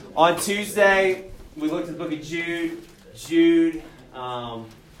On Tuesday, we looked at the book of Jude. Jude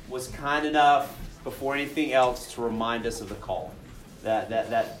was kind enough, before anything else, to remind us of the call.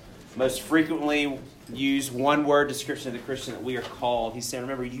 That most frequently used one word description of the Christian that we are called. He's saying,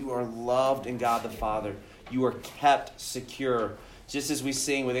 remember, you are loved in God the Father. You are kept secure. Just as we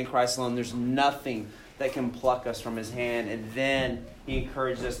sing within Christ alone, there's nothing that can pluck us from his hand. And then he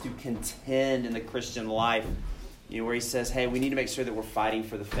encouraged us to contend in the Christian life, where he says, hey, we need to make sure that we're fighting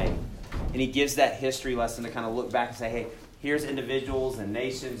for the faith. And he gives that history lesson to kind of look back and say, hey, here's individuals and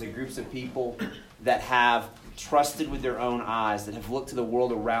nations and groups of people that have trusted with their own eyes, that have looked to the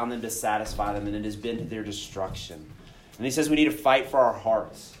world around them to satisfy them, and it has been to their destruction. And he says we need to fight for our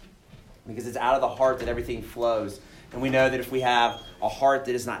hearts, because it's out of the heart that everything flows. And we know that if we have a heart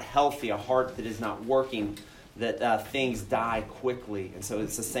that is not healthy, a heart that is not working, that things die quickly. And so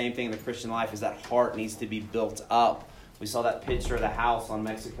it's the same thing in the Christian life, is that heart needs to be built up. We saw that picture of the house on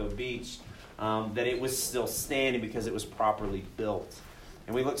Mexico Beach, that it was still standing because it was properly built.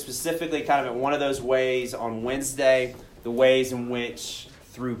 And we looked specifically kind of at one of those ways on Wednesday, the ways in which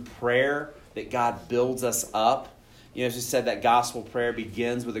through prayer that God builds us up. As we said, that gospel prayer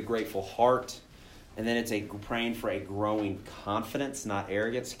begins with a grateful heart. And then it's praying for a growing confidence, not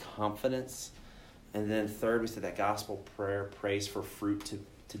arrogance, confidence. And then third, we said that gospel prayer prays for fruit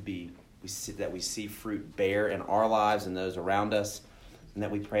to be. We see fruit bear in our lives and those around us. And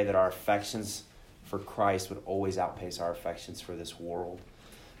that we pray that our affections for Christ would always outpace our affections for this world.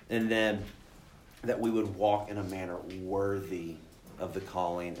 And then that we would walk in a manner worthy of the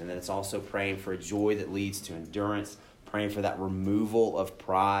calling. And then it's also praying for a joy that leads to endurance, praying for that removal of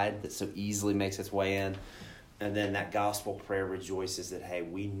pride that so easily makes its way in. And then that gospel prayer rejoices that, hey,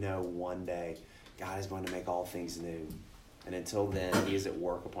 we know one day God is going to make all things new. And until then, he is at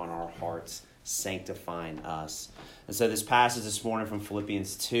work upon our hearts, sanctifying us. And so this passage this morning from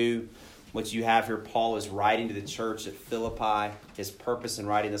Philippians 2, what you have here, Paul is writing to the church at Philippi. His purpose in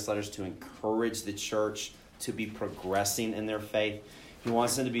writing this letter is to encourage the church to be progressing in their faith. He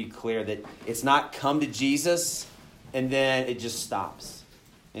wants them to be clear that it's not come to Jesus and then it just stops.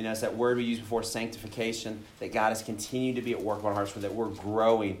 It's that word we used before, sanctification, that God has continued to be at work on our hearts, that we're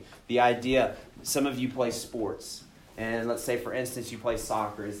growing. The idea, some of you play sports, and let's say, for instance, you play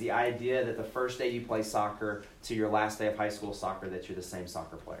soccer. Is the idea that the first day you play soccer to your last day of high school soccer that you're the same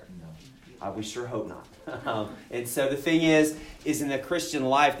soccer player? No. We sure hope not. And so the thing is in the Christian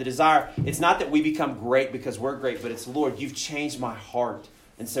life, the desire, it's not that we become great because we're great, but it's, Lord, you've changed my heart.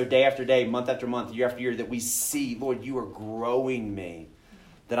 And so day after day, month after month, year after year, that we see, Lord, you are growing me,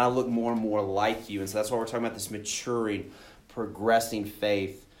 that I look more and more like you. And so that's why we're talking about this maturing, progressing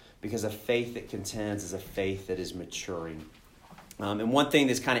faith, because a faith that contends is a faith that is maturing. And one thing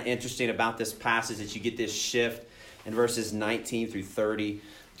that's kind of interesting about this passage is you get this shift in verses 19 through 30.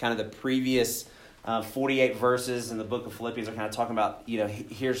 Kind of the previous 48 verses in the book of Philippians are kind of talking about,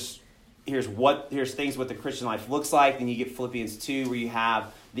 here's things what the Christian life looks like. Then you get Philippians 2, where you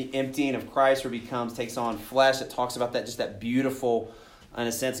have the emptying of Christ, where he takes on flesh. It talks about that, just that beautiful, in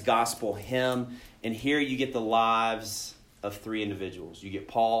a sense, gospel hymn. And here you get the lives of three individuals. You get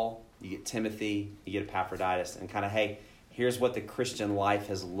Paul, you get Timothy, you get Epaphroditus, and kind of, hey, here's what the Christian life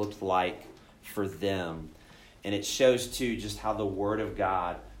has looked like for them. And it shows, too, just how the Word of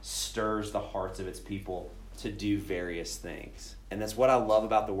God stirs the hearts of its people to do various things. And that's what I love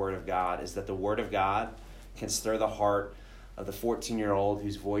about the Word of God, is that the Word of God can stir the heart of the 14-year-old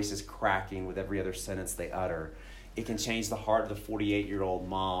whose voice is cracking with every other sentence they utter. It can change the heart of the 48-year-old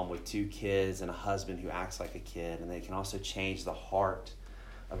mom with 2 kids and a husband who acts like a kid. And they can also change the heart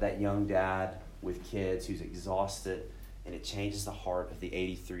of that young dad with kids who's exhausted. And it changes the heart of the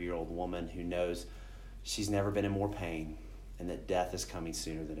 83-year-old woman who knows she's never been in more pain, and that death is coming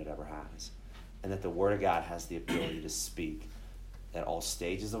sooner than it ever has. And that the Word of God has the ability to speak at all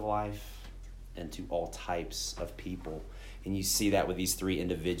stages of life and to all types of people. And you see that with these 3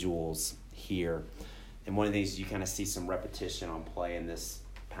 individuals here. And one of the things, you kind of see some repetition on play in this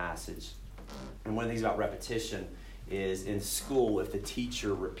passage. And one of the things about repetition is, in school, if the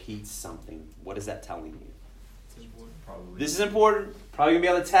teacher repeats something, what is that telling you? It's important, probably. This is important. Probably going to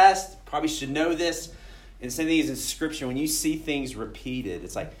be on the test. Probably should know this. And the same thing is in Scripture. When you see things repeated,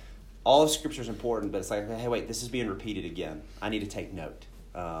 it's like all of Scripture is important, but it's like, hey, wait, this is being repeated again. I need to take note.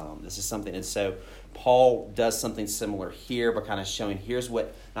 This is something. And so Paul does something similar here, but kind of showing here's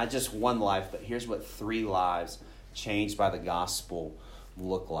what, not just one life, but here's what 3 lives changed by the gospel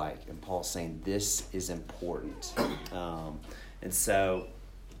look like. And Paul's saying this is important. And so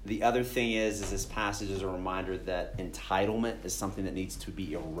the other thing is this passage is a reminder that entitlement is something that needs to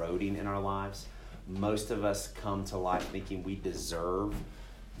be eroding in our lives. Most of us come to life thinking we deserve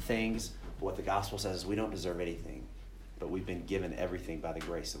things. But what the gospel says is we don't deserve anything, but we've been given everything by the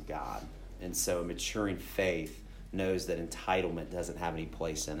grace of God. And so a maturing faith knows that entitlement doesn't have any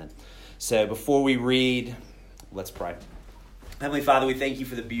place in it. So before we read, let's pray. Heavenly Father, we thank you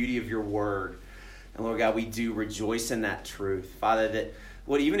for the beauty of your word. And Lord God, we do rejoice in that truth. Father, that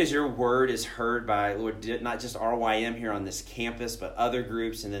Lord, even as your word is heard by, Lord, not just RYM here on this campus, but other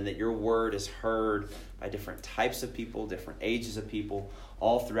groups, and then that your word is heard by different types of people, different ages of people,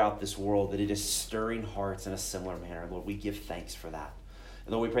 all throughout this world, that it is stirring hearts in a similar manner. Lord, we give thanks for that.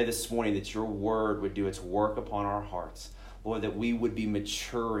 And Lord, we pray this morning that your word would do its work upon our hearts. Lord, that we would be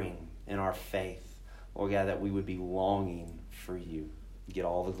maturing in our faith. Lord God, that we would be longing for you. Get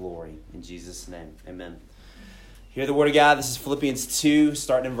all the glory. In Jesus' name, amen. Hear the word of God. This is Philippians 2,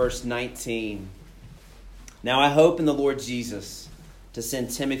 starting in verse 19. Now I hope in the Lord Jesus to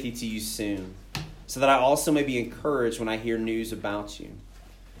send Timothy to you soon, so that I also may be encouraged when I hear news about you.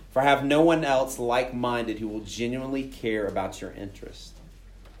 For I have no one else like-minded who will genuinely care about your interest.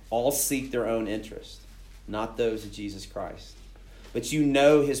 All seek their own interest, not those of Jesus Christ. But you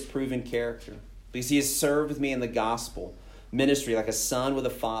know his proven character, because he has served with me in the gospel ministry like a son with a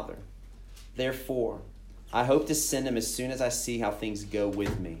father. Therefore, I hope to send him as soon as I see how things go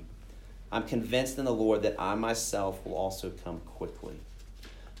with me. I'm convinced in the Lord that I myself will also come quickly.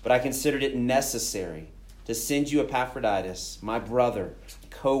 But I considered it necessary to send you Epaphroditus, my brother,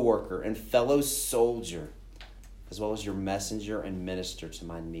 co-worker, and fellow soldier, as well as your messenger and minister to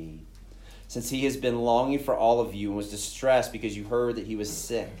my need, since he has been longing for all of you and was distressed because you heard that he was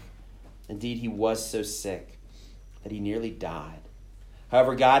sick. Indeed, he was so sick that he nearly died.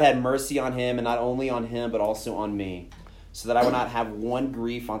 However, God had mercy on him, and not only on him, but also on me, so that I would not have one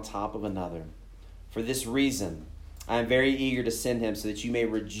grief on top of another. For this reason, I am very eager to send him, so that you may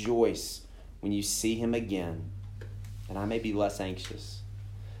rejoice when you see him again, and I may be less anxious.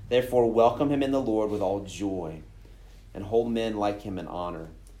 Therefore, welcome him in the Lord with all joy, and hold men like him in honor,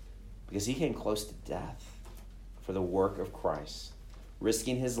 because he came close to death for the work of Christ,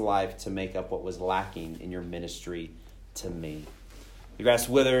 risking his life to make up what was lacking in your ministry to me. The grass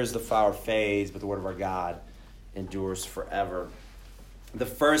withers, the flower fades, but the word of our God endures forever. The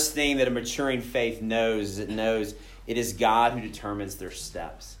first thing that a maturing faith knows is it knows it is God who determines their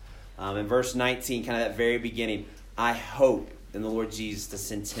steps. In verse 19, kind of that very beginning, I hope in the Lord Jesus to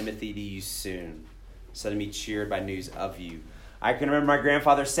send Timothy to you soon, so to be cheered by news of you. I can remember my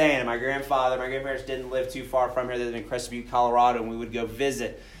grandfather saying, and my grandparents didn't live too far from here. They lived in Crescent Butte, Colorado, and we would go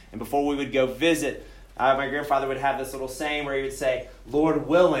visit. And before we would go visit, my grandfather would have this little saying where he would say, Lord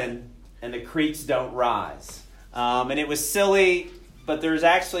willing, and the creeks don't rise. And it was silly, but there's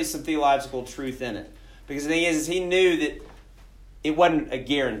actually some theological truth in it. Because the thing is he knew that it wasn't a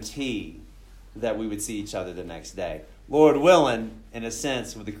guarantee that we would see each other the next day. Lord willing, in a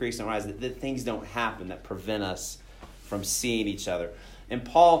sense, with the creeks don't rise, that things don't happen that prevent us from seeing each other. And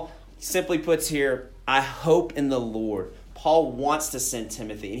Paul simply puts here, I hope in the Lord. Paul wants to send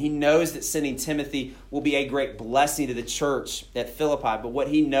Timothy, and he knows that sending Timothy will be a great blessing to the church at Philippi. But what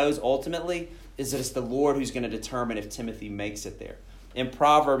he knows ultimately is that it's the Lord who's going to determine if Timothy makes it there. In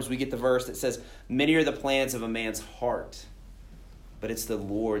Proverbs, we get the verse that says, many are the plans of a man's heart, but it's the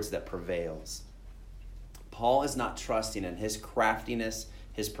Lord's that prevails. Paul is not trusting in his craftiness,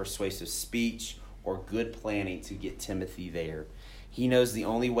 his persuasive speech, or good planning to get Timothy there. He knows the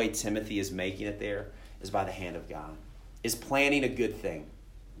only way Timothy is making it there is by the hand of God. Is planning a good thing?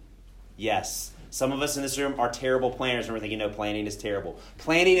 Yes. Some of us in this room are terrible planners and we're thinking, no, planning is terrible.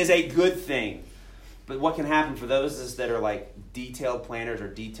 Planning is a good thing. But what can happen for those of us that are like detailed planners or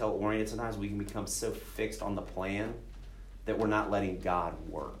detail-oriented, sometimes we can become so fixed on the plan that we're not letting God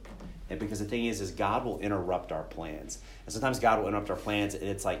work. And because the thing is God will interrupt our plans. And sometimes God will interrupt our plans and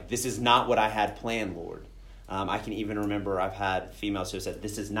it's like, this is not what I had planned, Lord. I can even remember I've had females who said,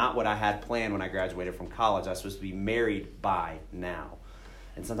 this is not what I had planned when I graduated from college. I was supposed to be married by now.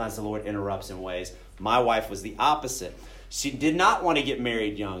 And sometimes the Lord interrupts in ways. My wife was the opposite. She did not want to get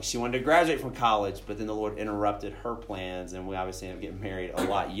married young. She wanted to graduate from college, but then the Lord interrupted her plans, and we obviously ended up getting married a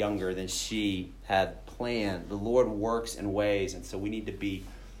lot younger than she had planned. The Lord works in ways, and so we need to be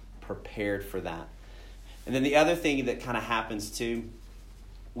prepared for that. And then the other thing that kind of happens too,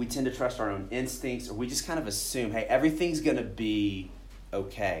 we tend to trust our own instincts, or we just kind of assume, hey, everything's going to be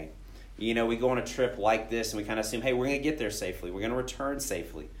okay. You know, we go on a trip like this and we kind of assume, hey, we're going to get there safely. We're going to return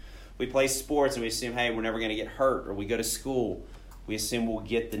safely. We play sports and we assume, hey, we're never going to get hurt. Or we go to school, we assume we'll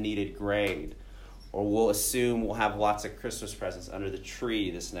get the needed grade. Or we'll assume we'll have lots of Christmas presents under the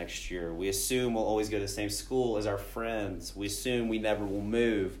tree this next year. We assume we'll always go to the same school as our friends. We assume we never will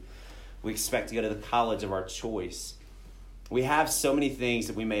move. We expect to go to the college of our choice. We have so many things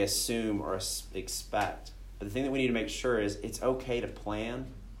that we may assume or expect. But the thing that we need to make sure is it's okay to plan,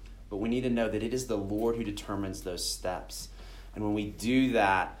 but we need to know that it is the Lord who determines those steps. And when we do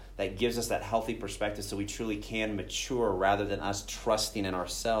that, that gives us that healthy perspective so we truly can mature rather than us trusting in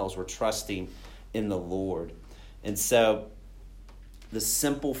ourselves. We're trusting in the Lord. And so the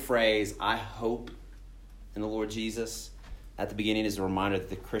simple phrase, I hope in the Lord Jesus, at the beginning is a reminder that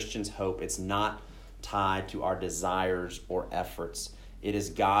the Christian's hope, it's not tied to our desires or efforts. It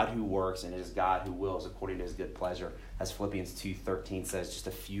is God who works and it is God who wills according to his good pleasure, as Philippians 2:13 says just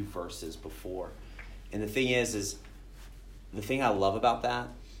a few verses before. And the thing is the thing I love about that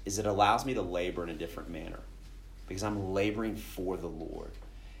is it allows me to labor in a different manner because I'm laboring for the Lord.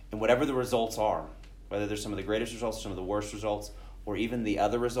 And whatever the results are, whether they're some of the greatest results, some of the worst results, or even the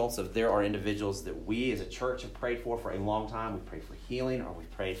other results of there are individuals that we as a church have prayed for a long time. We've prayed for healing or we've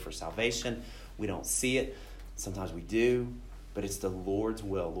prayed for salvation. We don't see it. Sometimes we do, but it's the Lord's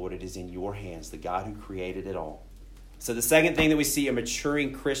will. Lord, it is in your hands, the God who created it all. So the second thing that we see, a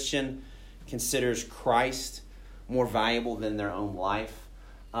maturing Christian considers Christ more valuable than their own life.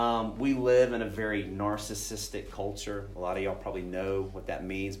 We live in a very narcissistic culture. A lot of y'all probably know what that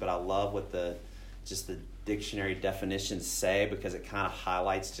means, but I love what the dictionary definitions say because it kind of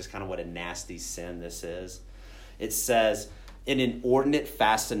highlights just kind of what a nasty sin this is. It says, an inordinate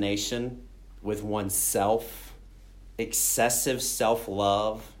fascination with oneself, excessive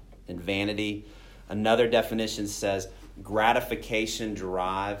self-love and vanity. Another definition says, gratification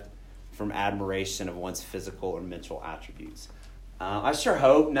derived from admiration of one's physical or mental attributes. I sure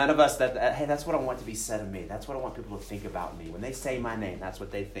hope none of us hey, that's what I want to be said of me. That's what I want people to think about me. When they say my name, that's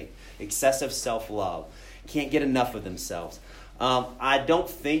what they think. Excessive self-love. Can't get enough of themselves. I don't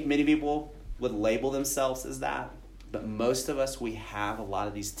think many people would label themselves as that, but most of us, we have a lot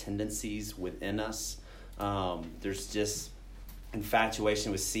of these tendencies within us. There's just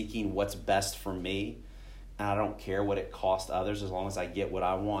infatuation with seeking what's best for me. And I don't care what it costs others as long as I get what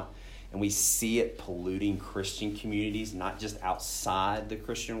I want. And we see it polluting Christian communities, not just outside the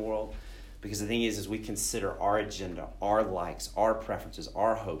Christian world. Because the thing is we consider our agenda, our likes, our preferences,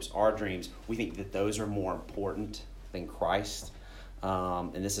 our hopes, our dreams. We think that those are more important than Christ.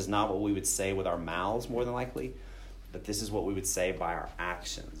 And this is not what we would say with our mouths, more than likely. But this is what we would say by our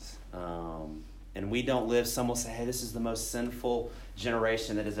actions. And we don't live, some will say, hey, this is the most sinful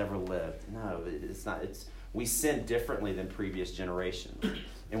generation that has ever lived. No, it's not. We sin differently than previous generations.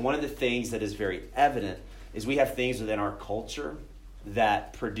 And one of the things that is very evident is we have things within our culture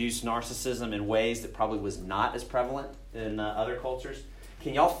that produce narcissism in ways that probably was not as prevalent in other cultures.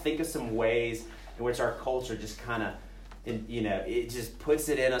 Can y'all think of some ways in which our culture just kind of, it just puts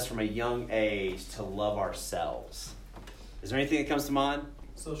it in us from a young age to love ourselves? Is there anything that comes to mind?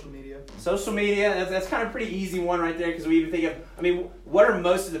 Social media. Social media, that's kind of a pretty easy one right there because we even think of, what are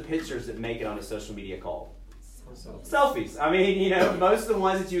most of the pictures that make it on a social media called? Selfies. Most of the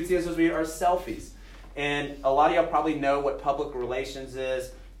ones that you would see on social media are selfies. And a lot of y'all probably know what public relations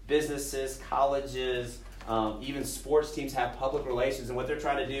is. Businesses, colleges, even sports teams have public relations. And what they're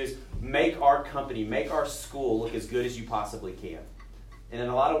trying to do is make our company, make our school look as good as you possibly can. And in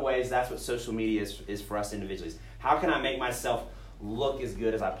a lot of ways, that's what social media is for us individuals. How can I make myself look as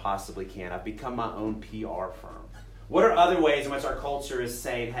good as I possibly can? I've become my own PR firm. What are other ways in which our culture is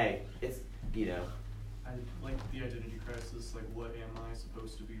saying, hey, it's, I like the identity crisis, like what am I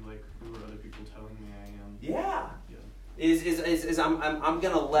supposed to be, like who are other people telling me I am? Yeah. Is I'm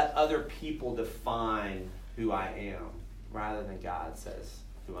gonna let other people define who I am rather than God says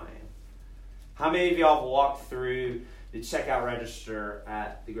who I am. How many of y'all have walked through the checkout register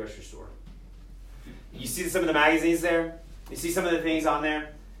at the grocery store? You see some of the magazines there? You see some of the things on there?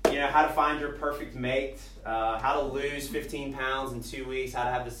 How to find your perfect mate, how to lose 15 pounds in 2 weeks, how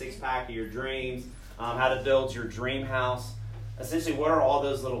to have the six-pack of your dreams, how to build your dream house. Essentially, what are all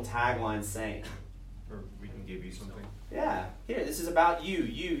those little taglines saying? Or we can give you something. Yeah. Here, this is about you.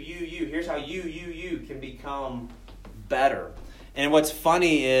 Here's how you can become better. And what's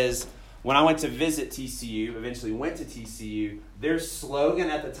funny is when I went to visit TCU, eventually went to TCU, their slogan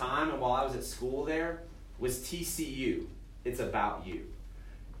at the time, and while I was at school there, was TCU. It's about you.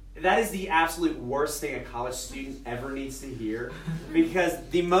 That is the absolute worst thing a college student ever needs to hear, because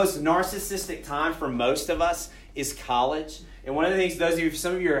the most narcissistic time for most of us is college. And one of the things,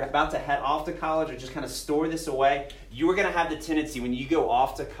 some of you are about to head off to college or just kind of store this away, you are going to have the tendency when you go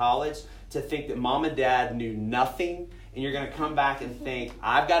off to college to think that mom and dad knew nothing, and you're going to come back and think,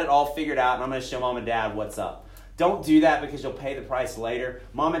 I've got it all figured out and I'm going to show mom and dad what's up. Don't do that because you'll pay the price later.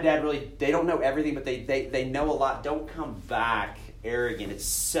 Mom and dad really, they don't know everything, but they know a lot. Don't come back arrogant.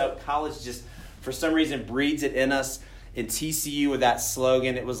 College just, for some reason, breeds it in us. in TCU with that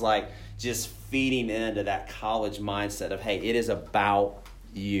slogan, it was like just feeding into that college mindset of, hey, it is about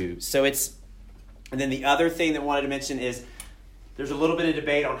you. So it's, and then the other thing that I wanted to mention is there's a little bit of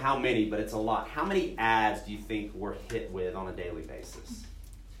debate on how many, but it's a lot. How many ads do you think we're hit with on a daily basis?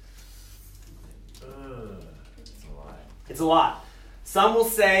 It's a lot. It's a lot. Some will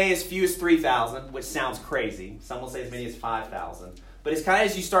say as few as 3,000, which sounds crazy. Some will say as many as 5,000. But it's kind of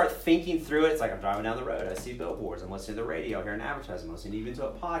as you start thinking through it, it's like I'm driving down the road, I see billboards, I'm listening to the radio, I hear an advertisement, I'm listening even to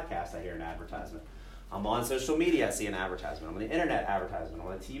a podcast, I hear an advertisement. I'm on social media, I see an advertisement. I'm on the internet, advertisement. I'm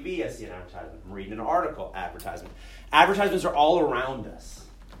on the TV, I see an advertisement. I'm reading an article, advertisement. Advertisements are all around us.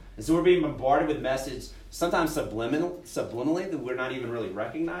 And so we're being bombarded with message, sometimes subliminally that we're not even really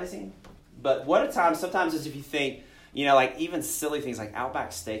recognizing. But what a time, sometimes is if you think, like even silly things like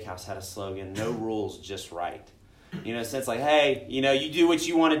Outback Steakhouse had a slogan, no rules, just right. So it's like, hey, you do what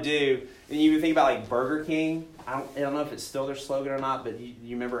you want to do. And you even think about like Burger King. I don't know if it's still their slogan or not, but you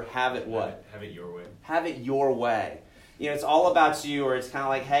remember, have it what? Have it your way. Have it your way. It's all about you, or it's kind of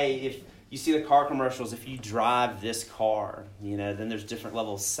like, hey, if you see the car commercials, if you drive this car, then there's different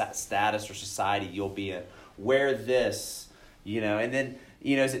levels of status or society you'll be in. Wear this, and then,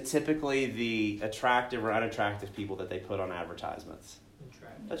 is it typically the attractive or unattractive people that they put on advertisements?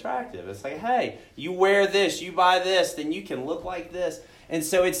 Attractive. It's like, hey, you wear this, you buy this, then you can look like this. And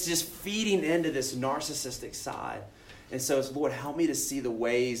so it's just feeding into this narcissistic side. And so it's, Lord, help me to see the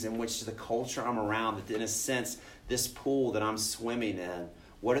ways in which the culture I'm around, that in a sense, this pool that I'm swimming in,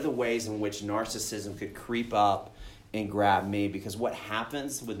 what are the ways in which narcissism could creep up and grab me? Because what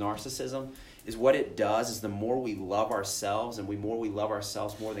happens with narcissism is what it does is the more we love ourselves and the more we love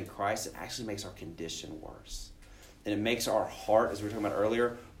ourselves more than Christ, it actually makes our condition worse. And it makes our heart, as we were talking about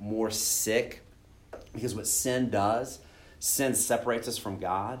earlier, more sick. Because what sin does, sin separates us from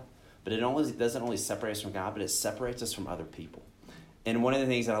God. But it doesn't only separate us from God, but it separates us from other people. And one of the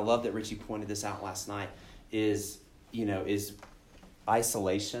things that I love that Richie pointed this out last night is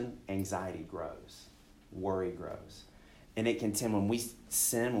isolation, anxiety grows, worry grows. And it can tend, when we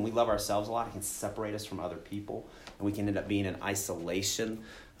sin, when we love ourselves a lot, it can separate us from other people. And we can end up being in isolation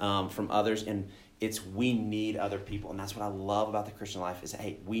from others. And we need other people. And that's what I love about the Christian life is,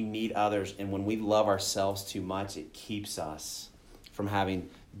 hey, we need others. And when we love ourselves too much, it keeps us from having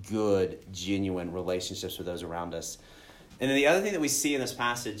good, genuine relationships with those around us. And then the other thing that we see in this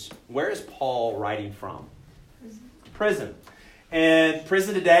passage, where is Paul writing from? Prison. And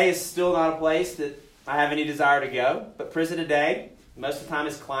prison today is still not a place that I have any desire to go. But prison today, most of the time,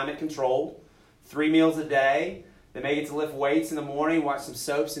 is climate controlled. 3 meals a day. They may get to lift weights in the morning, watch some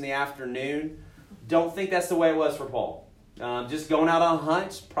soaps in the afternoon. Don't think that's the way it was for Paul. Just going out on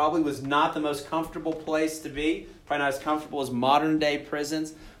hunts probably was not the most comfortable place to be. Probably not as comfortable as modern day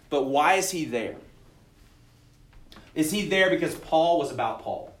prisons. But why is he there? Is he there because Paul was about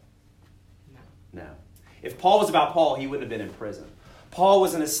Paul? No. If Paul was about Paul, he wouldn't have been in prison. Paul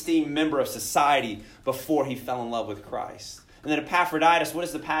was an esteemed member of society before he fell in love with Christ. And then Epaphroditus, what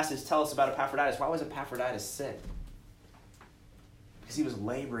does the passage tell us about Epaphroditus? Why was Epaphroditus sick? Because he was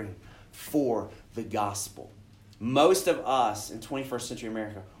laboring for the gospel. Most of us in 21st century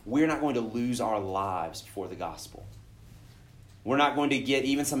America, we're not going to lose our lives for the gospel. We're not going to get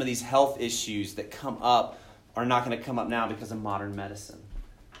even some of these health issues that come up are not going to come up now because of modern medicine.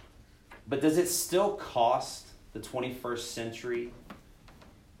 But does it still cost the 21st century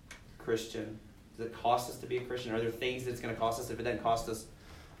Christian? Does it cost us to be a Christian? Are there things that it's going to cost us? If it doesn't cost us,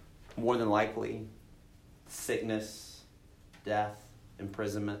 more than likely, sickness, death,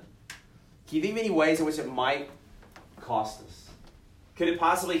 imprisonment. Can you think of any ways in which it might cost us? Could it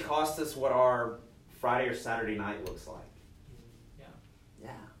possibly cost us what our Friday or Saturday night looks like? Yeah.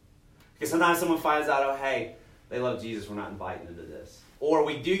 Because sometimes someone finds out, oh, hey, they love Jesus, we're not inviting them to this. Or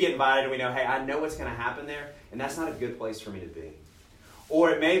we do get invited and we know, hey, I know what's going to happen there, and that's not a good place for me to be. Or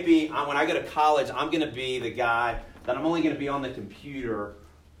it may be, when I go to college, I'm going to be the guy that I'm only going to be on the computer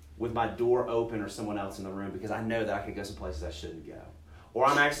with my door open or someone else in the room because I know that I could go some places I shouldn't go. Or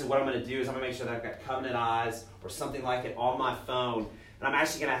what I'm going to do is I'm going to make sure that I've got Covenant Eyes or something like it on my phone, and I'm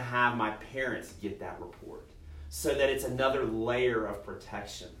actually going to have my parents get that report so that it's another layer of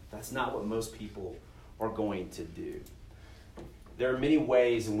protection. That's not what most people are going to do. There are many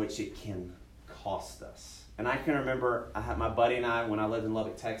ways in which it can cost us. And I can remember I had my buddy and I, when I lived in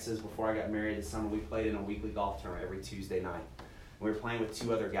Lubbock, Texas, before I got married this summer, we played in a weekly golf tournament every Tuesday night. We were playing with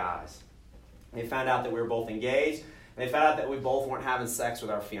 2 other guys. They found out that we were both engaged. And they found out that we both weren't having sex with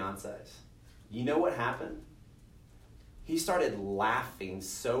our fiancés. You know what happened? He started laughing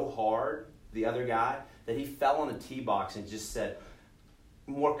so hard, the other guy, that he fell on the tee box and just said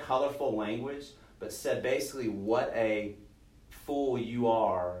more colorful language. but said basically what a fool you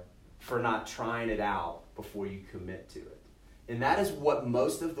are for not trying it out before you commit to it. And that is what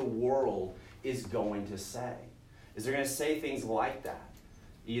most of the world is going to say. Is they're going to say things like that.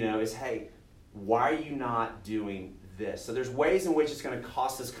 Is, hey, why are you not doing this? So there's ways in which it's going to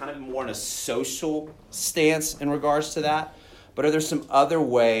cost us kind of more in a social stance in regards to that. But are there some other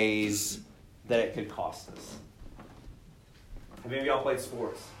ways that it could cost us? Have any of y'all played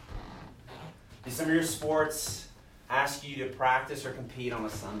sports? Do some of your sports ask you to practice or compete on a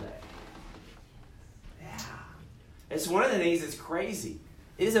Sunday? Yeah. It's one of the things that's crazy.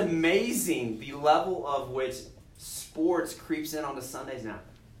 It is amazing the level of which sports creeps in onto Sundays now.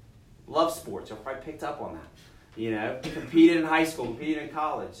 Love sports. Y'all probably picked up on that. Competed in high school, competed in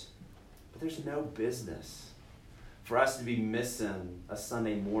college. But there's no business for us to be missing a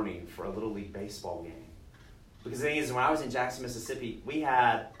Sunday morning for a Little League baseball game. Because the thing is, when I was in Jackson, Mississippi, we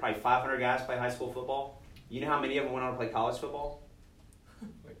had probably 500 guys play high school football. You know how many of them went on to play college football?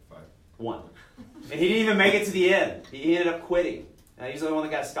 Like 5. 1. And he didn't even make it to the end. He ended up quitting. He's the only one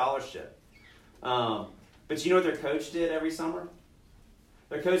that got a scholarship. But you know what their coach did every summer?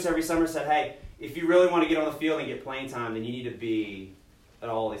 Their coach every summer said, hey, if you really want to get on the field and get playing time, then you need to be at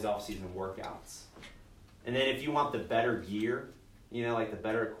all these off-season workouts. And then if you want the better gear, like the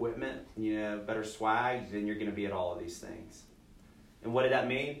better equipment, better swag, then you're going to be at all of these things. And what did that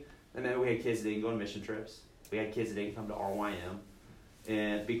mean? That meant we had kids that didn't go on mission trips. We had kids that didn't come to RYM.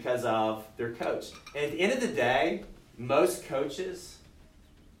 And because of their coach. And at the end of the day, most coaches,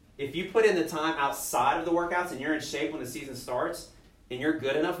 if you put in the time outside of the workouts and you're in shape when the season starts and you're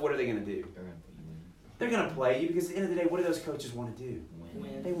good enough, what are they going to do? They're going to play you because at the end of the day, what do those coaches want to do?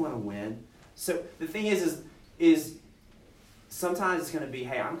 Win. They want to win. So the thing is sometimes it's going to be,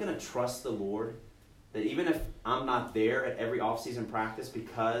 hey, I'm going to trust the Lord that even if I'm not there at every off-season practice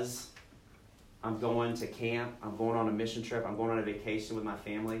because I'm going to camp, I'm going on a mission trip, I'm going on a vacation with my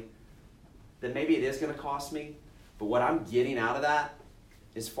family, that maybe it is going to cost me, but what I'm getting out of that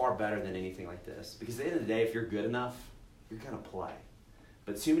is far better than anything like this. Because at the end of the day, if you're good enough, you're going to play.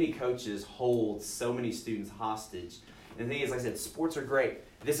 But too many coaches hold so many students hostage. And the thing is, like I said, sports are great.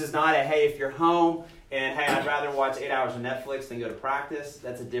 This is not a, hey, if you're home and, hey, I'd rather watch 8 hours of Netflix than go to practice.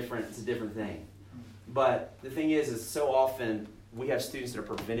 It's a different thing. But the thing is so often we have students that are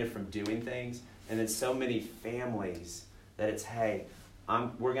prevented from doing things. And then so many families that it's, hey,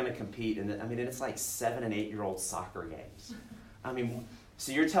 we're going to compete. And it's like 7 and 8-year-old soccer games.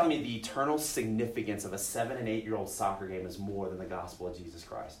 So you're telling me the eternal significance of a 7 and 8-year-old soccer game is more than the gospel of Jesus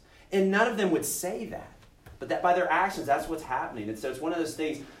Christ. And none of them would say that. But that by their actions, that's what's happening. And so it's one of those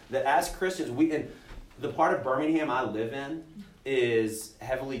things that as Christians, and the part of Birmingham I live in is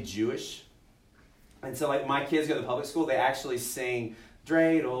heavily Jewish. And so like my kids go to public school, they actually sing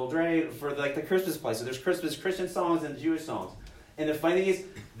dreidel, dreidel for like the Christmas play. So there's Christian songs and Jewish songs. And the funny thing is,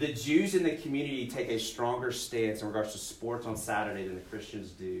 the Jews in the community take a stronger stance in regards to sports on Saturday than the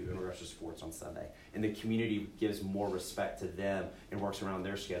Christians do in regards to sports on Sunday. And the community gives more respect to them and works around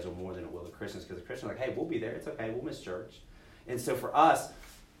their schedule more than it will the Christians. Because the Christians are like, hey, we'll be there. It's okay. We'll miss church. And so for us,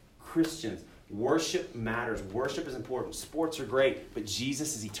 Christians, worship matters. Worship is important. Sports are great, but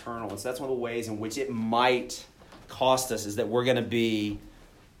Jesus is eternal. And so that's one of the ways in which it might cost us is that we're going to be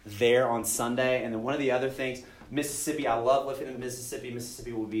there on Sunday. And then one of the other things, Mississippi, I love living in Mississippi.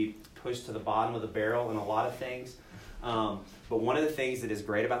 Mississippi will be pushed to the bottom of the barrel in a lot of things. But one of the things that is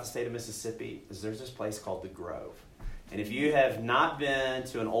great about the state of Mississippi is there's this place called The Grove. And if you have not been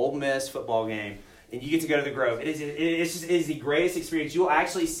to an Ole Miss football game and you get to go to The Grove, it is the greatest experience. You'll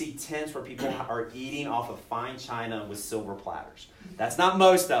actually see tents where people are eating off of fine china with silver platters. That's not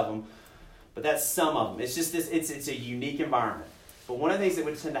most of them, but that's some of them. It's just this. It's a unique environment. But one of the things that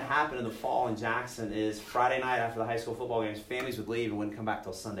would tend to happen in the fall in Jackson is Friday night after the high school football games, families would leave and wouldn't come back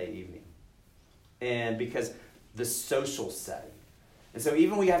till Sunday evening. And because the social setting. And so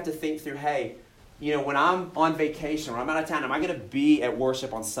even we have to think through, hey, when I'm on vacation or I'm out of town, am I going to be at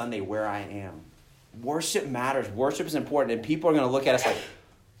worship on Sunday where I am? Worship matters. Worship is important. And people are going to look at us like,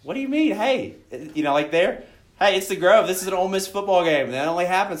 what do you mean? Hey, like there? Hey, it's the Grove. This is an Ole Miss football game. That only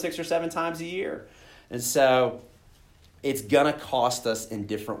happens 6 or 7 times a year. And so it's going to cost us in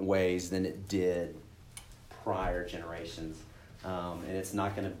different ways than it did prior generations. And it's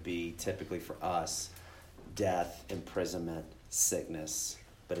not going to be typically for us death, imprisonment, sickness,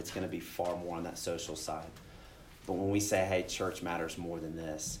 but it's going to be far more on that social side. But when we say, hey, church matters more than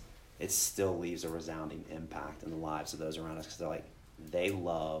this, it still leaves a resounding impact in the lives of those around us because they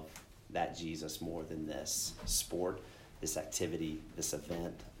love that Jesus more than this sport, this activity, this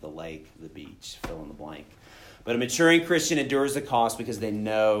event, the lake, the beach, fill in the blank. But a maturing Christian endures the cost because they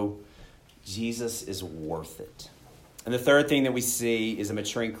know Jesus is worth it. And the third thing that we see is a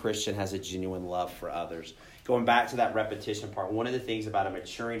maturing Christian has a genuine love for others. Going back to that repetition part, one of the things about a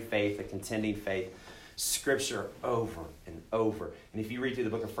maturing faith, a contending faith, Scripture over and over. And if you read through the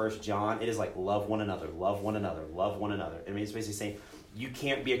book of 1 John, it is like love one another, love one another, love one another. I mean, it's basically saying you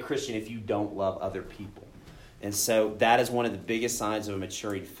can't be a Christian if you don't love other people. And so that is one of the biggest signs of a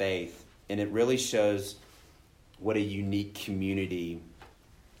maturing faith. And it really shows what a unique community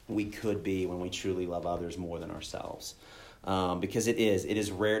we could be when we truly love others more than ourselves. Because it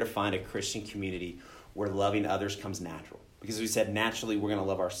is rare to find a Christian community where loving others comes natural. Because we said naturally we're going to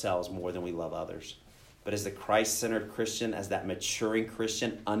love ourselves more than we love others. But as the Christ-centered Christian, as that maturing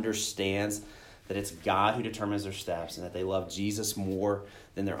Christian understands that it's God who determines their steps and that they love Jesus more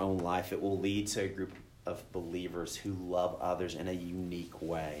than their own life, it will lead to a group of believers who love others in a unique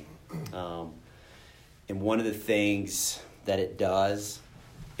way. And one of the things that it does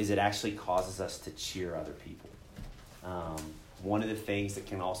is it actually causes us to cheer other people. One of the things that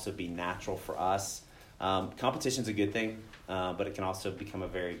can also be natural for us, competition's a good thing, but it can also become a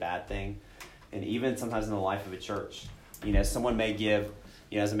very bad thing. And even sometimes in the life of a church, someone may give,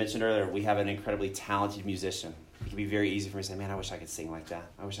 as I mentioned earlier, we have an incredibly talented musician. It can be very easy for me to say, man, I wish I could sing like that.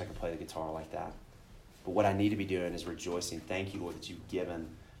 I wish I could play the guitar like that. But what I need to be doing is rejoicing. Thank you, Lord, that you've given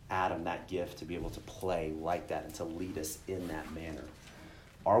Adam that gift to be able to play like that and to lead us in that manner.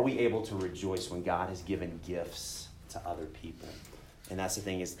 Are we able to rejoice when God has given gifts to other people? And that's the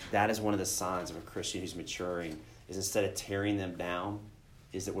thing, is that is one of the signs of a Christian who's maturing, is instead of tearing them down,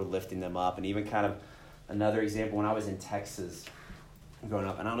 is that we're lifting them up. And even kind of another example, when I was in Texas growing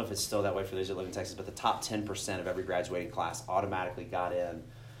up, and I don't know if it's still that way for those that live in Texas, but the top 10% of every graduating class automatically got in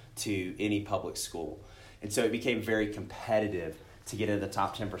to any public school. And so it became very competitive to get into the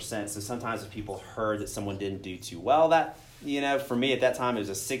top 10%. So sometimes if people heard that someone didn't do too well, that, for me at that time, it was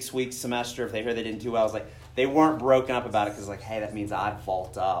a 6-week semester. If they heard they didn't do well, I was like, they weren't broken up about it because like, hey, that means I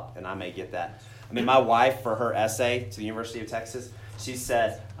vault up and I may get that. I mean, my wife, for her essay to the University of Texas, she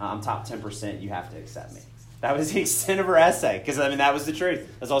said, I'm top 10%, you have to accept me. That was the extent of her essay, because, that was the truth.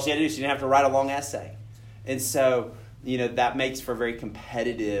 That's all she had to do. She didn't have to write a long essay. And so, that makes for a very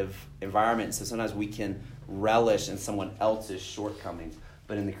competitive environment. So sometimes we can relish in someone else's shortcomings.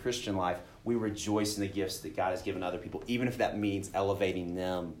 But in the Christian life, we rejoice in the gifts that God has given other people, even if that means elevating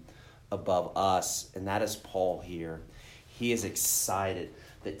them above us. And that is Paul here. He is excited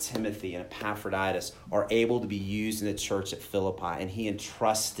that Timothy and Epaphroditus are able to be used in the church at Philippi, and he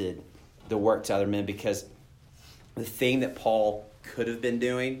entrusted the work to other men, because the thing that Paul could have been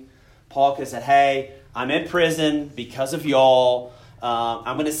doing, Paul could have said, hey, I'm in prison because of y'all.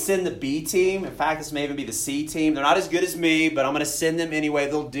 I'm going to send the B team. In fact, this may even be the C team. They're not as good as me, but I'm going to send them anyway.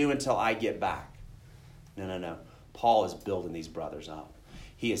 They'll do until I get back. No. Paul is building these brothers up.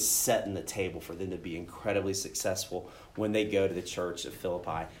 He is setting the table for them to be incredibly successful when they go to the church of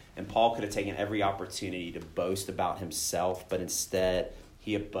Philippi. And Paul could have taken every opportunity to boast about himself, but instead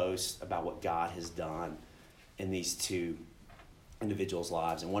he boasts about what God has done in these two individuals'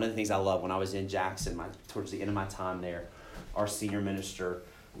 lives. And one of the things I love, when I was in Jackson, towards the end of my time there, our senior minister,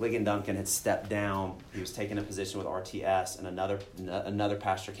 Ligon Duncan, had stepped down. He was taking a position with RTS, and another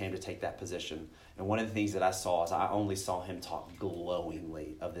pastor came to take that position. And one of the things that I saw is I only saw him talk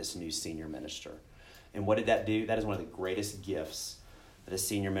glowingly of this new senior minister. And what did that do? That is one of the greatest gifts that a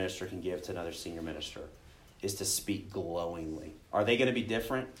senior minister can give to another senior minister, is to speak glowingly. Are they going to be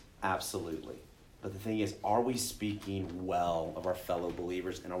different? Absolutely. But the thing is, are we speaking well of our fellow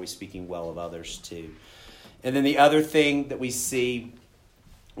believers, and are we speaking well of others too? And then the other thing that we see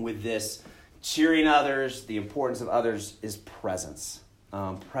with this cheering others, the importance of others, is presence.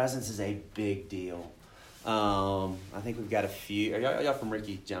 Presence is a big deal. I think we've got a few. Are y'all from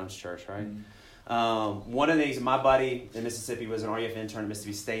Ricky Jones Church, right? Mm-hmm. One of the things, my buddy in Mississippi was an RUF intern at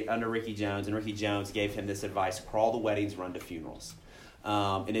Mississippi State under Ricky Jones, and Ricky Jones gave him this advice: crawl to weddings, run to funerals.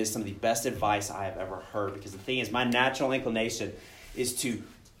 It is some of the best advice I have ever heard, because the thing is, my natural inclination is to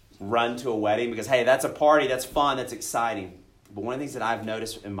run to a wedding because, hey, that's a party, that's fun, that's exciting. But one of the things that I've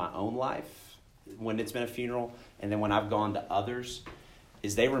noticed in my own life when it's been a funeral, and then when I've gone to others,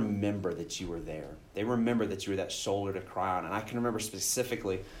 is they remember that you were there. They remember that you were that shoulder to cry on. And I can remember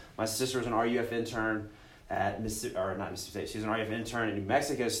specifically, my sister was an RUF intern at Mississippi, or not Mississippi State, she was an RUF intern at New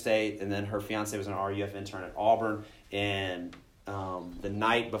Mexico State, and then her fiance was an RUF intern at Auburn. And the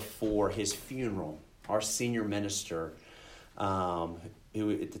night before his funeral, our senior minister,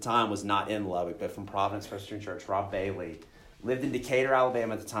 who at the time was not in Lubbock, but from Providence Presbyterian Church, Rob Bailey, lived in Decatur,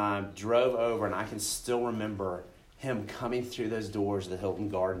 Alabama at the time, drove over, and I can still remember him coming through those doors of the Hilton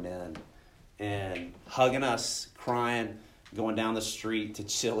Garden Inn and hugging us, crying, going down the street to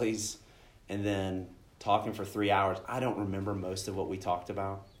Chili's, and then talking for 3 hours. I don't remember most of what we talked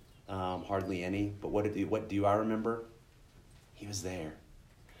about, hardly any. But what do I remember? He was there.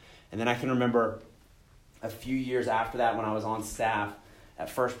 And then I can remember a few years after that when I was on staff at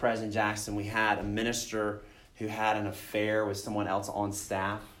First Pres in Jackson, we had a minister who had an affair with someone else on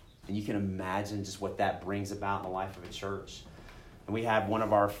staff. And you can imagine just what that brings about in the life of a church. And we had one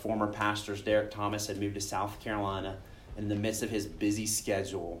of our former pastors, Derek Thomas, had moved to South Carolina. And in the midst of his busy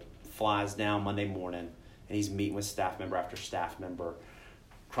schedule, flies down Monday morning, and he's meeting with staff member after staff member,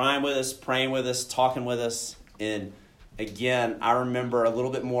 crying with us, praying with us, talking with us. And again, I remember a little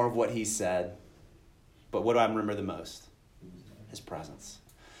bit more of what he said. But what do I remember the most? His presence.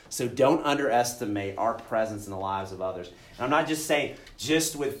 So don't underestimate our presence in the lives of others. And I'm not just saying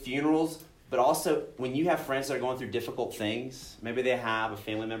just with funerals, but also when you have friends that are going through difficult things. Maybe they have a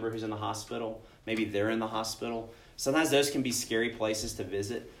family member who's in the hospital. Maybe they're in the hospital. Sometimes those can be scary places to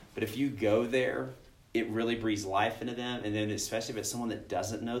visit. But if you go there, it really breathes life into them. And then especially if it's someone that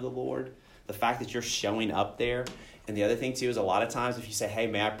doesn't know the Lord, the fact that you're showing up there. And the other thing too is a lot of times if you say, hey,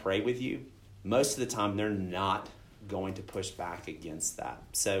 may I pray with you? Most of the time they're not going to push back against that.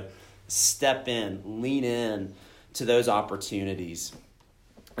 So step in, lean in to those opportunities.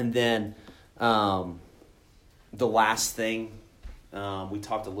 And then the last thing, we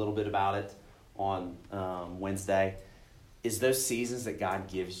talked a little bit about it on Wednesday, is those seasons that God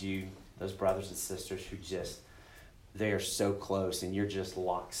gives you, those brothers and sisters who just, they are so close and you're just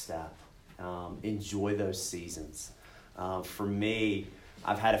lockstep. Enjoy those seasons. For me,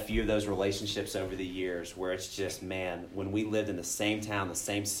 I've had a few of those relationships over the years where it's just, man, when we lived in the same town, the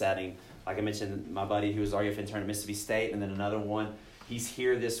same setting, like I mentioned, my buddy who was RUF intern at Mississippi State, and then another one, he's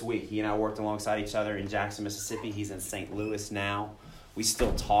here this week. He and I worked alongside each other in Jackson, Mississippi. He's in St. Louis now. We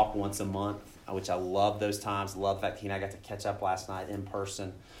still talk once a month, which I love those times. Love the fact that he and I got to catch up last night in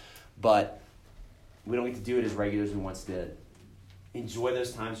person. But we don't get to do it as regular as we once did. Enjoy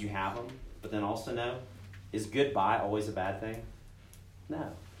those times you have them, but then also know, is goodbye always a bad thing? No.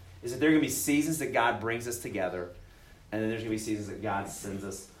 Is that there are going to be seasons that God brings us together, and then there's going to be seasons that God sends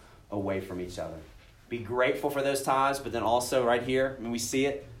us away from each other. Be grateful for those times, but then also right here, when we see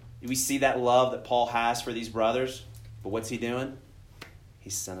it, we see that love that Paul has for these brothers. But what's he doing?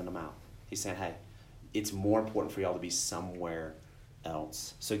 He's sending them out. He's saying, hey, it's more important for y'all to be somewhere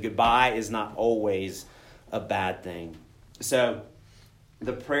else. So goodbye is not always a bad thing. So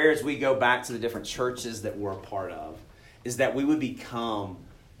the prayer as we go back to the different churches that we're a part of is that we would become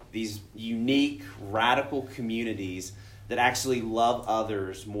these unique, radical communities that actually love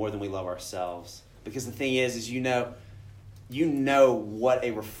others more than we love ourselves. Because the thing is you know what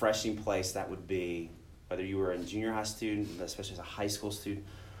a refreshing place that would be, whether you were a junior high student, especially as a high school student,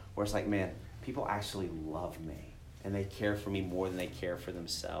 where it's like, man, people actually love me, and they care for me more than they care for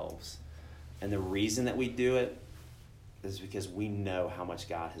themselves. And the reason that we do it is because we know how much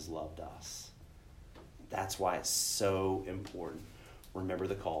God has loved us. That's why it's so important. Remember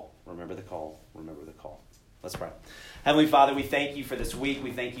the call. Remember the call. Remember the call. Let's pray. Heavenly Father, we thank you for this week.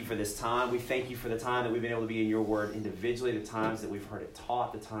 We thank you for this time. We thank you for the time that we've been able to be in your word individually, the times that we've heard it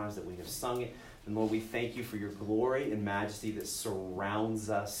taught, the times that we have sung it. And Lord, we thank you for your glory and majesty that surrounds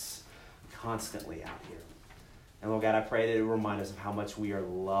us constantly out here. And Lord God, I pray that it will remind us of how much we are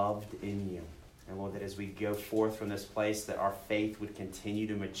loved in you. And Lord, that as we go forth from this place, that our faith would continue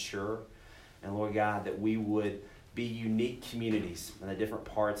to mature. And Lord God, that we would be unique communities in the different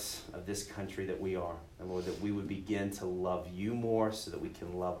parts of this country that we are. And Lord, that we would begin to love you more so that we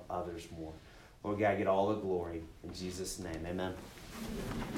can love others more. Lord God, get all the glory. In Jesus' name, amen.